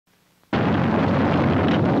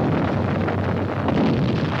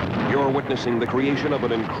witnessing the creation of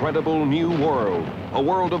an incredible new world. A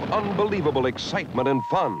world of unbelievable excitement and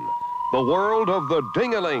fun. The world of the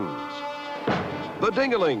Ding-A-Lings. The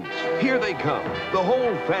Ding-A-Lings, here they come. The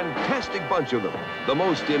whole fantastic bunch of them. The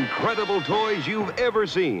most incredible toys you've ever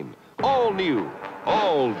seen. All new,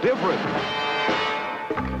 all different.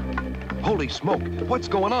 Holy smoke, what's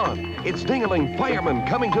going on? It's Ding-A-Ling Fireman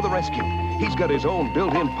coming to the rescue. He's got his own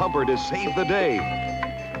built-in pumper to save the day.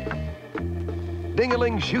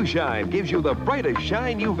 Ding-A-Ling Shoeshine gives you the brightest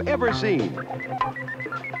shine you've ever seen.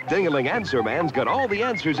 Ding-A-Ling Answerman's got all the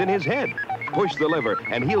answers in his head. Push the lever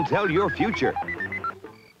and he'll tell your future.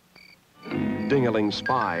 Ding-A-Ling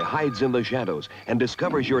Spy hides in the shadows and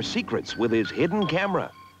discovers your secrets with his hidden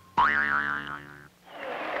camera.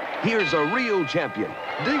 Here's a real champion.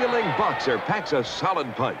 Ding-A-Ling Boxer packs a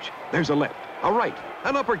solid punch. There's a left, a right,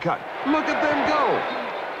 an uppercut. Look at them go!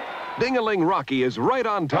 Ding-A-Ling Rocky is right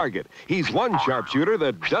on target. He's one sharpshooter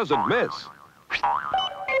that doesn't miss.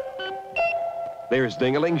 There's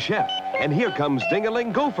Ding-A-Ling Chef, and here comes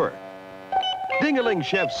Ding-A-Ling Gofer. Ding-A-Ling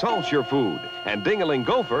Chef salts your food, and Ding-A-Ling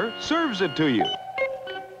Gofer serves it to you.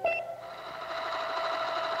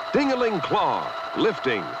 Ding-A-Ling Claw,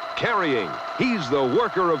 lifting, carrying. He's the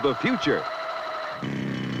worker of the future.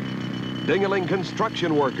 Ding-A-Ling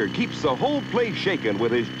Construction Worker keeps the whole place shaken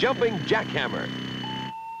with his jumping jackhammer.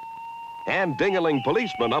 And Ding-A-Ling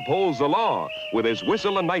Policeman upholds the law with his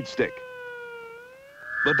whistle and nightstick.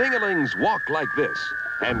 The Ding-A-Lings walk like this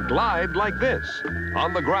and glide like this,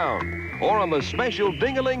 on the ground, or on the special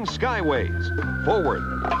Ding-A-Ling Skyways. Forward,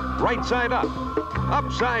 right side up,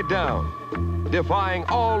 upside down, defying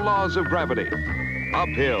all laws of gravity.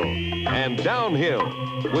 Uphill and downhill,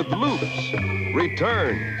 with loops,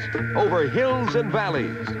 returns, over hills and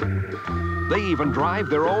valleys. They even drive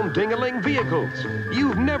their own Ding-A-Ling vehicles.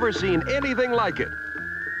 You've never seen anything like it.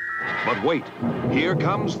 But wait, here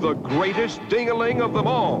comes the greatest Ding-A-Ling of them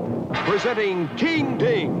all, presenting King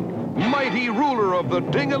Ding, mighty ruler of the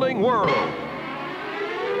Ding-A-Ling world.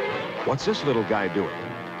 What's this little guy doing?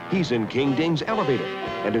 He's in King Ding's elevator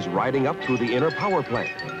and is riding up through the inner power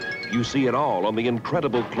plant. You see it all on the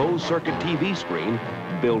incredible closed-circuit TV screen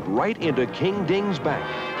built right into King Ding's back.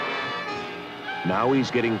 Now he's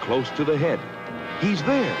getting close to the head. He's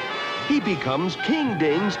there. He becomes King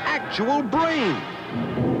Ding's actual brain.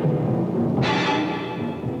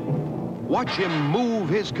 Watch him move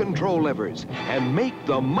his control levers and make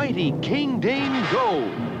the mighty King Ding go.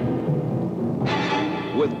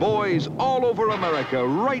 With boys all over America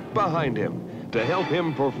right behind him to help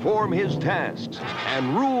him perform his tasks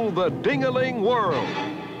and rule the Ding-A-Ling world.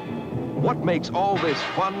 What makes all this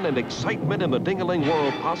fun and excitement in the Ding-A-Ling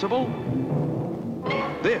world possible?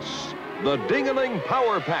 This, the Ding-A-Ling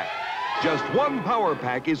Power Pack. Just one power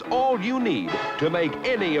pack is all you need to make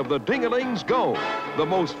any of the Ding-A-Lings go. The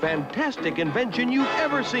most fantastic invention you've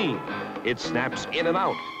ever seen. It snaps in and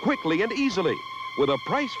out quickly and easily. With a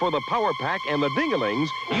price for the power pack and the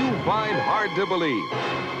Ding-A-Lings you find hard to believe.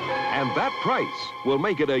 And that price will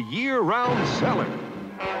make it a year-round seller.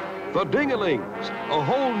 The Ding-A-Lings, a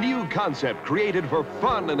whole new concept created for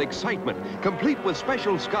fun and excitement, complete with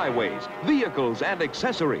special skyways, vehicles, and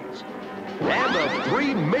accessories. And a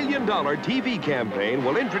 $3 million TV campaign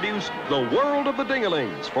will introduce the world of the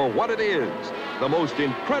Ding-A-Lings for what it is, the most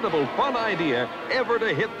incredible fun idea ever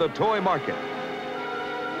to hit the toy market.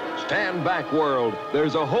 Stand back, world.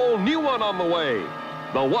 There's a whole new one on the way.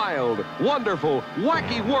 The wild, wonderful,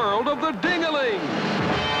 wacky world of the Ding-A-Lings.